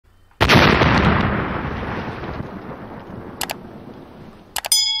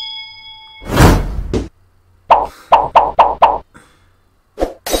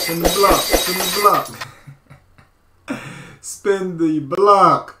block. Spin the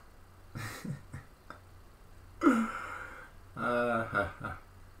block.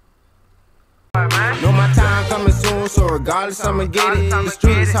 Know my time coming soon, so regardless I'ma get it. The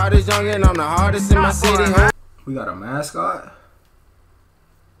streets hard as young and I'm the hardest in my city. We got a mascot.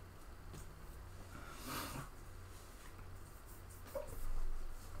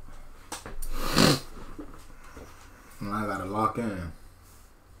 I gotta lock in.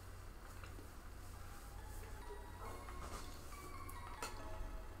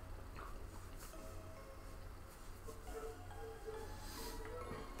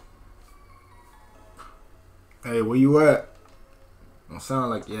 Hey, where you at? Don't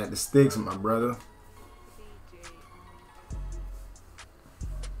sound like you had the sticks, my brother.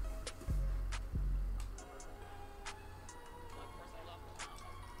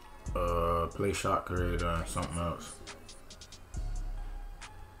 Play shot creator and something else.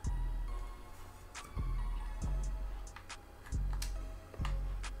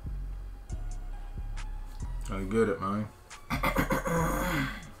 I get it, man.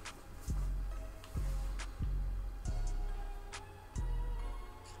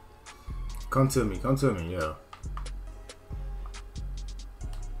 Come to me, yeah.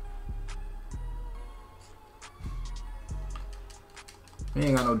 He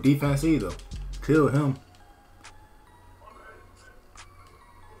ain't got no defense either. Kill him.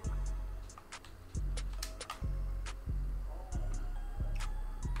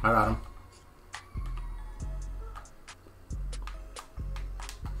 I got him.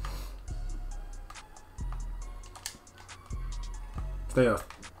 Stay up.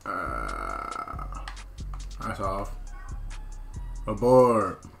 That's off.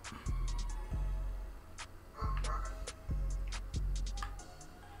 Aboard.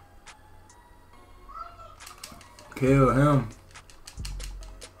 Kill him.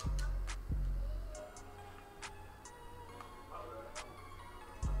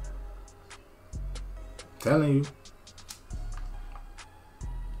 Telling you.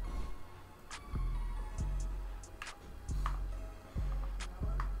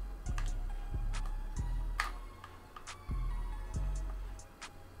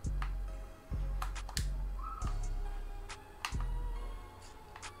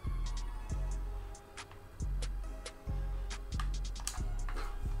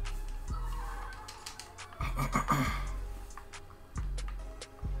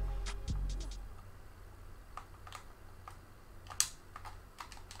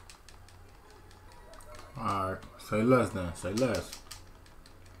 Alright, say less then, say less.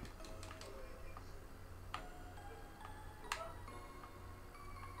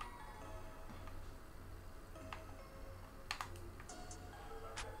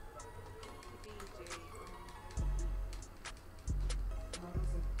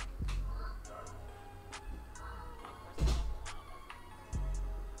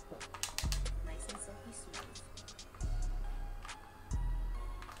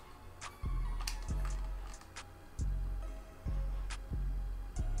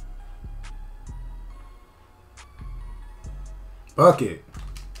 Bucket.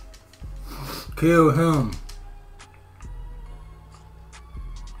 Kill him.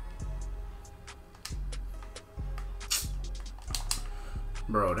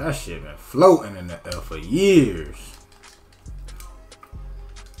 Bro, that shit been floating in the air for years.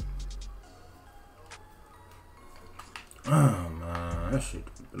 Oh man, that shit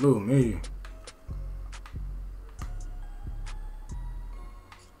blew me.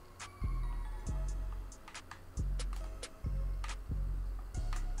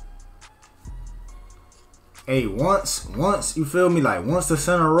 Hey, once you feel me, like once the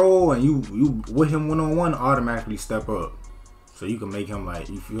center roll and you with him one-on-one, automatically step up. So you can make him, like,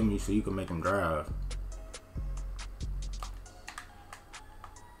 you feel me, so you can make him drive.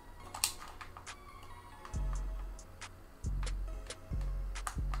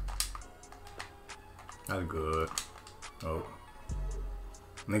 That's good. Oh.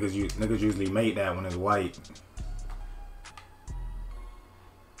 Niggas usually make that when it's white.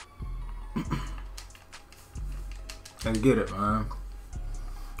 Let's get it, man.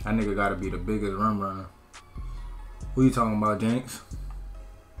 That nigga gotta be the biggest rum runner. Who you talking about, Jinx?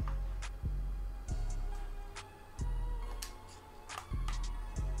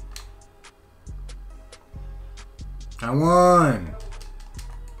 I won.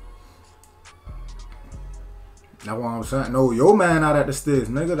 That's what I'm saying. No, your man out at the sticks,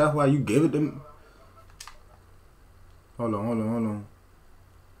 nigga. That's why you give it to me. Hold on.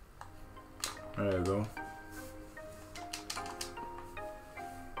 There you go.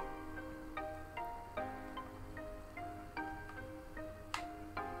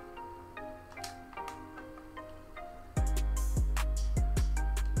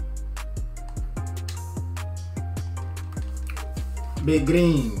 Big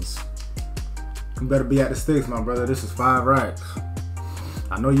greens. You better be at the sticks, my brother. This is 5 racks.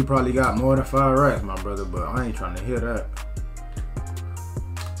 I know you probably got more than 5 racks, my brother, but I ain't trying to hear that.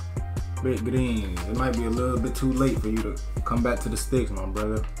 Big greens. It might be a little bit too late for you to come back to the sticks, my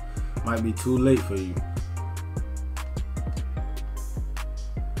brother. Might be too late for you.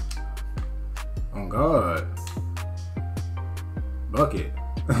 Oh God. Bucket.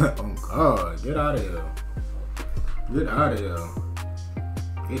 Oh God. Get out of here. Get out of here.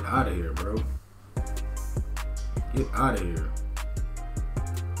 Get out of here, bro. Get out of here.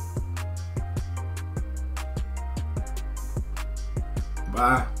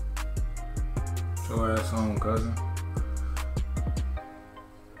 Bye. Show your ass home, cousin.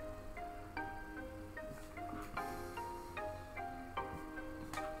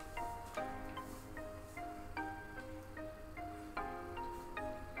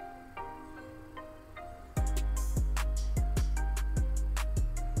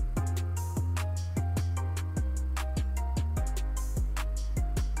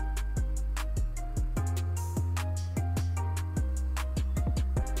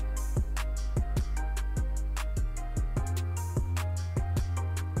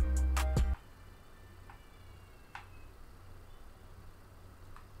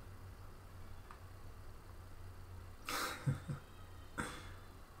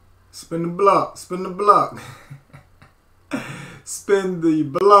 Spin the block, spin the block. Spin the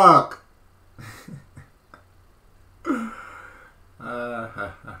block.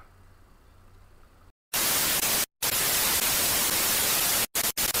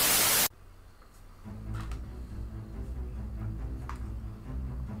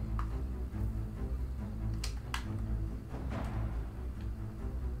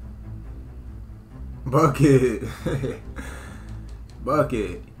 Bucket.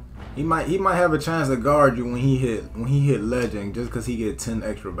 Bucket. He might have a chance to guard you when he hit legend, just cause he get 10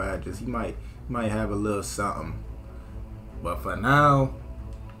 extra badges. He might have a little something. But for now,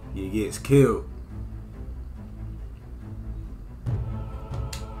 he gets killed.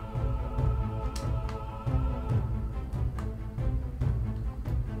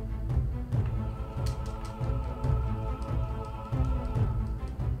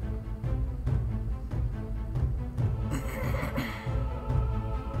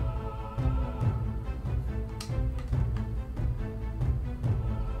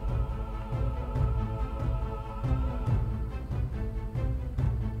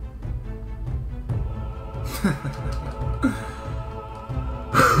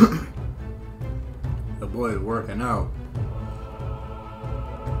 The boy is working out.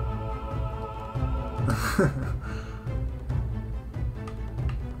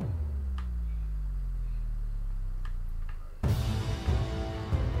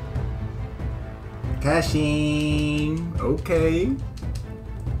 Cashing. Okay.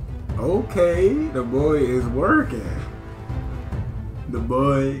 Okay. The boy is working. The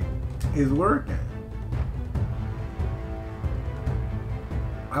boy is working.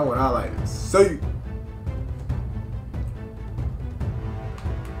 How would I like to say?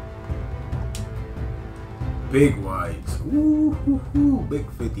 Big whites. Ooh, hoo, hoo. Big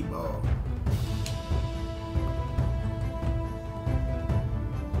 50 ball.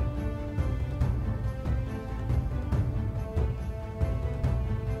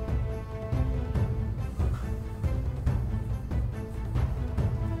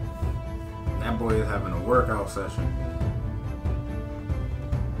 That boy is having a workout session.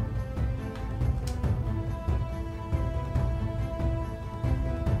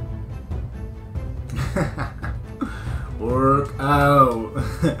 Work out.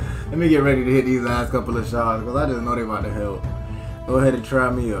 Let me get ready to hit these last couple of shots because I just know they about to help. Go ahead and try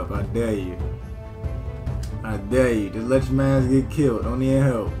me up. I dare you. I dare you. Just let your mans get killed. Don't need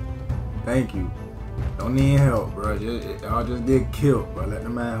help. Thank you. Don't need help, bro. Y'all just get killed, bro. Let the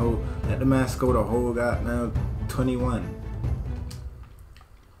man score the whole goddamn 21.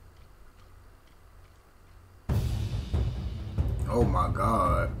 Oh my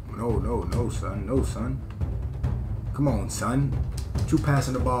God. No, son. No, son. Come on, son. What you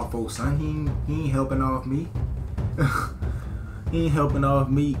passing the ball for, son? He ain't helping off me. He ain't helping off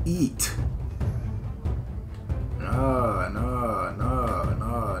me eat. Nah.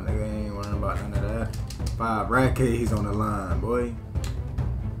 Nigga ain't worrying about none of that. 5 rackets on the line, boy.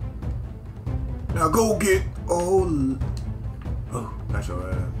 Now go get. Oh, that's your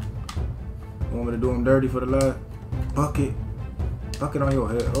ass. You want me to do him dirty for the last? Bucket on your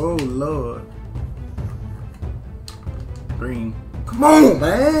head. Oh Lord. Green. Come on,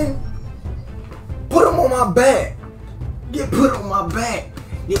 man. Put him on my back. Get put on my back.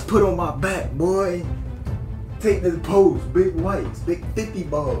 Get put on my back, boy. Take this post, big whites, big 50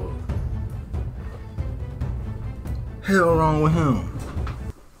 balls. Hell wrong with him.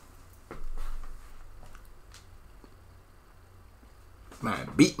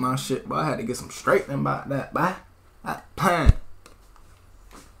 Man, beat my shit, but I had to get some straightening about that, bye. That plan.